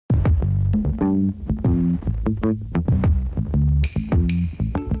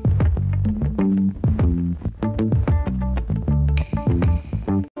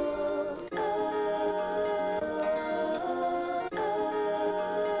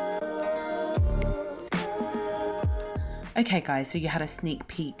Okay guys, so you had a sneak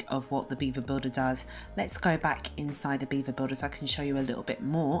peek of what the Beaver Builder does. Let's go back inside the Beaver Builder so I can show you a little bit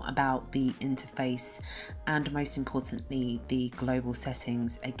more about the interface and most importantly the global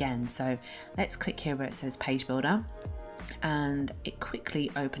settings again. So let's click here where it says Page Builder, and it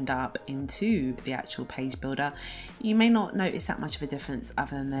quickly opened up into the actual Page Builder. You may not notice that much of a difference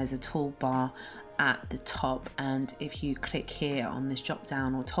other than there's a toolbar at the top, and if you click here on this drop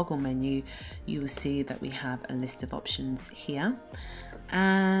down or toggle menu, you will see that we have a list of options here.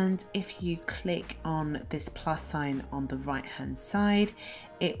 And if you click on this plus sign on the right hand side,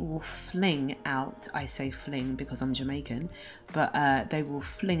 it will fling out, I say fling because I'm Jamaican, but they will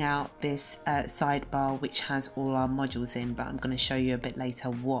fling out this sidebar which has all our modules in, but I'm going to show you a bit later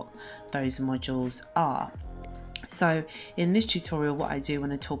what those modules are. So in this tutorial, what I do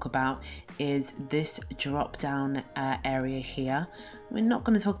want to talk about is this drop down area here. We're not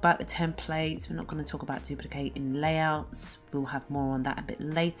going to talk about the templates, we're not going to talk about duplicating layouts, we'll have more on that a bit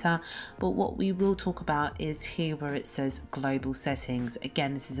later, but what we will talk about is here where it says global settings.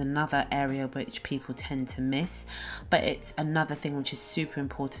 Again, this is another area which people tend to miss, but it's another thing which is super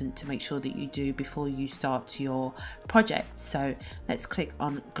important to make sure that you do before you start your project. So let's click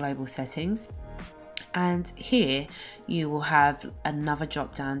on global settings. And here you will have another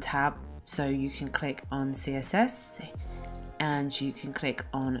drop down tab, so you can click on CSS and you can click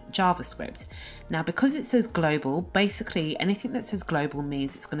on JavaScript. Now because it says global, basically anything that says global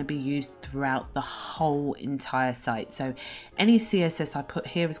means it's going to be used throughout the whole entire site. So any CSS I put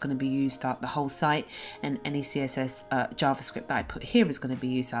here is going to be used throughout the whole site, and any CSS JavaScript that I put here is going to be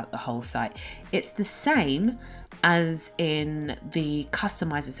used throughout the whole site. It's the same as in the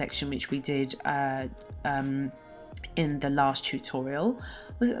customizer section which we did in the last tutorial.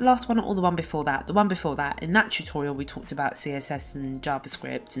 Was it the last one or the one before that? The one before that. In that tutorial we talked about CSS and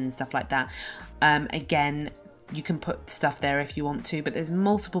JavaScript and stuff like that. Again, you can put stuff there if you want to, but there's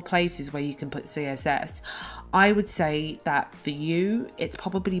multiple places where you can put CSS. I would say that for you, it's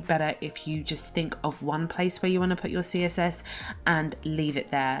probably better if you just think of one place where you want to put your CSS and leave it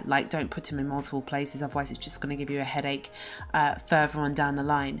there. Like, don't put them in multiple places, otherwise it's just going to give you a headache further on down the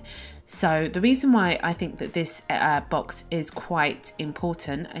line. So the reason why I think that this box is quite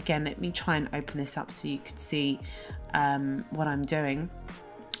important, again, let me try and open this up so you can see what I'm doing.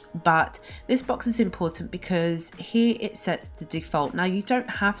 But this box is important because here it sets the default. Now you don't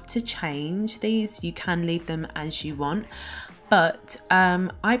have to change these, you can leave them as you want, but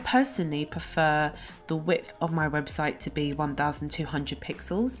I personally prefer the width of my website to be 1200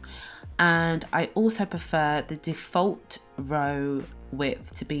 pixels, and I also prefer the default row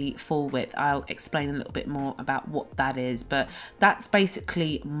width to be full width. I'll explain a little bit more about what that is, but that's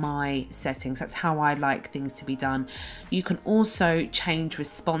basically my settings. That's how I like things to be done. You can also change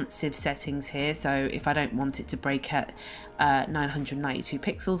responsive settings here, so if I don't want it to break at 992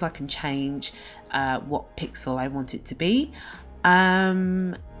 pixels, I can change what pixel I want it to be.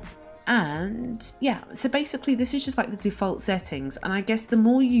 And yeah, so basically this is just like the default settings, and I guess the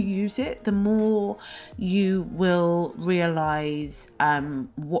more you use it, the more you will realize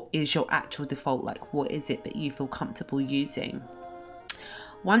what is your actual default, like what is it that you feel comfortable using.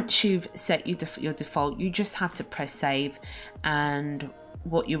 Once you've set your default, you just have to press save, and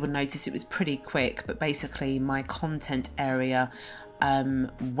what you will notice, it was pretty quick, but basically my content area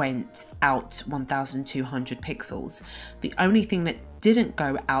went out 1200 pixels. The only thing that didn't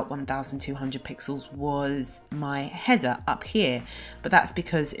go out 1200 pixels was my header up here, but that's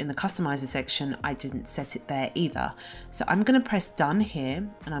because in the customizer section I didn't set it there either. So I'm going to press done here,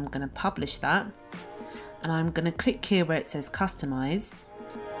 and I'm going to publish that, and I'm going to click here where it says customize,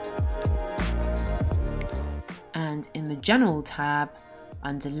 and in the general tab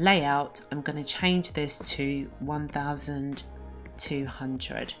under layout I'm going to change this to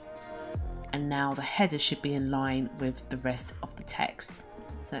 1200, and now the header should be in line with the rest of the text.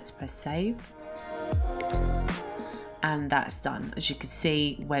 So let's press save, and that's done. As you can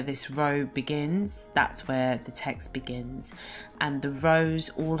see, where this row begins, that's where the text begins, and the rows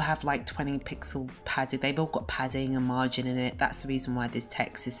all have like 20 pixel padding. They've all got padding and margin in it. That's the reason why this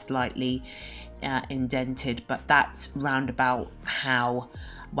text is slightly indented, but that's round about how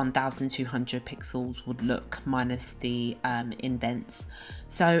 1200 pixels would look minus the indents.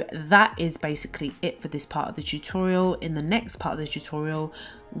 So that is basically it for this part of the tutorial. In the next part of the tutorial,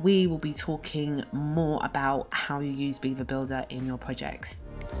 we will be talking more about how you use Beaver Builder in your projects.